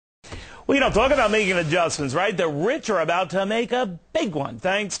Well, talk about making adjustments, right? The rich are about to make a big one.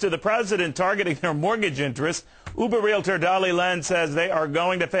 Thanks to the president targeting their mortgage interest, Uber realtor Dolly Lenz says they are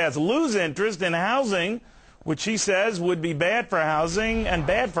going to fast lose interest in housing, which she says would be bad for housing and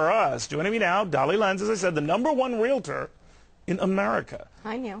bad for us. Joining me now, Dolly Lenz, as I said, the #1 realtor in America.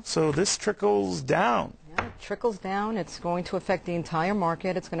 I know. So this trickles down. Yeah, it trickles down. It's going to affect the entire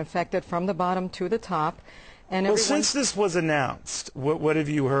market. It's going to affect it from the bottom to the top. And well, since this was announced, what have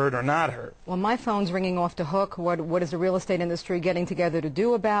you heard or not heard? Well, my phone's ringing off the hook. What is the real estate industry getting together to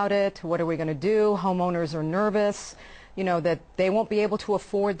do about it? What are we going to do? Homeowners are nervous, that they won't be able to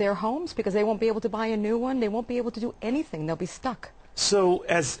afford their homes because they won't be able to buy a new one. They won't be able to do anything. They'll be stuck. So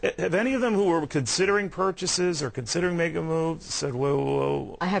have any of them who were considering purchases or considering making a move said, whoa, whoa,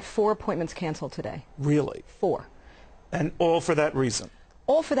 whoa? I had 4 appointments canceled today. Really? 4. And all for that reason?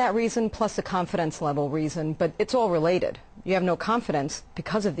 All for that reason, plus the confidence level reason, but it's all related. You have no confidence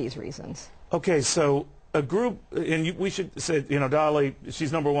because of these reasons. Okay, so a group, and we should say, Dolly,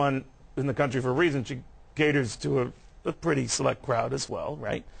 she's #1 in the country for a reason. She caters to a pretty select crowd as well,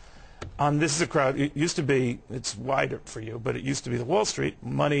 right? This is a crowd, it used to be, it's wider for you, but it used to be the Wall Street,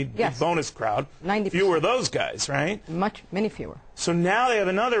 moneyed, yes, bonus crowd. 90%. Fewer of those guys, right? Many fewer. So now they have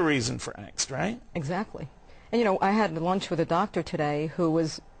another reason for angst, right? Exactly. And I had lunch with a doctor today who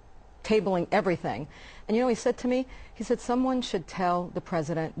was tabling everything. And he said to me, he said, someone should tell the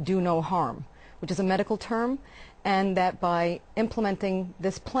president, do no harm, which is a medical term, and that by implementing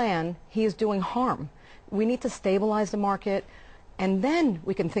this plan, he is doing harm. We need to stabilize the market, and then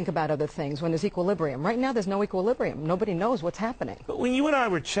we can think about other things when there's equilibrium. Right now, there's no equilibrium. Nobody knows what's happening. But when you and I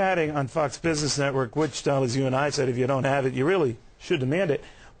were chatting on Fox Business Network, which, as you and I said, if you don't have it, you really should demand it.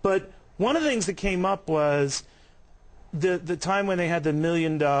 But one of the things that came up was the time when they had the $1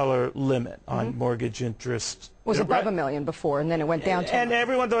 million limit on mortgage interest. It was above $1 million before, and then it went down to. And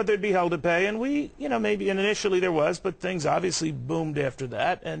everyone thought they'd be held to pay, and we, maybe, and initially there was, but things obviously boomed after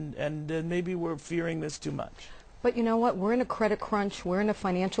that, and maybe we're fearing this too much. But you know what? We're in a credit crunch. We're in a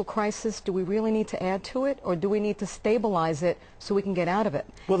financial crisis. Do we really need to add to it, or do we need to stabilize it so we can get out of it?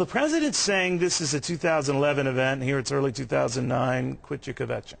 Well, the president's saying this is a 2011 event. Here it's early 2009. Quit your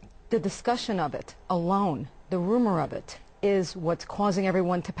kvetching. The discussion of it alone, the rumor of it, is what's causing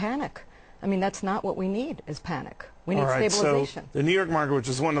everyone to panic. I mean, that's not what we need, is panic. We need stabilization. So the New York market, which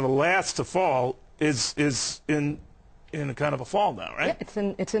is one of the last to fall, is in a kind of a fall now, right?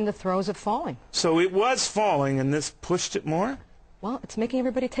 Yeah, it's in the throes of falling. So it was falling, and this pushed it more? Well, it's making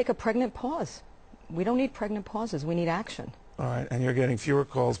everybody take a pregnant pause. We don't need pregnant pauses. We need action. All right, and you're getting fewer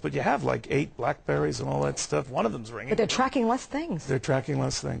calls, but you have like 8 BlackBerries and all that stuff. One of them's ringing. But they're tracking less things. They're tracking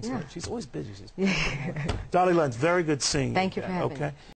less things. Yeah. Right. She's always busy. Dolly Lenz, very good seeing you. Thank you for having me.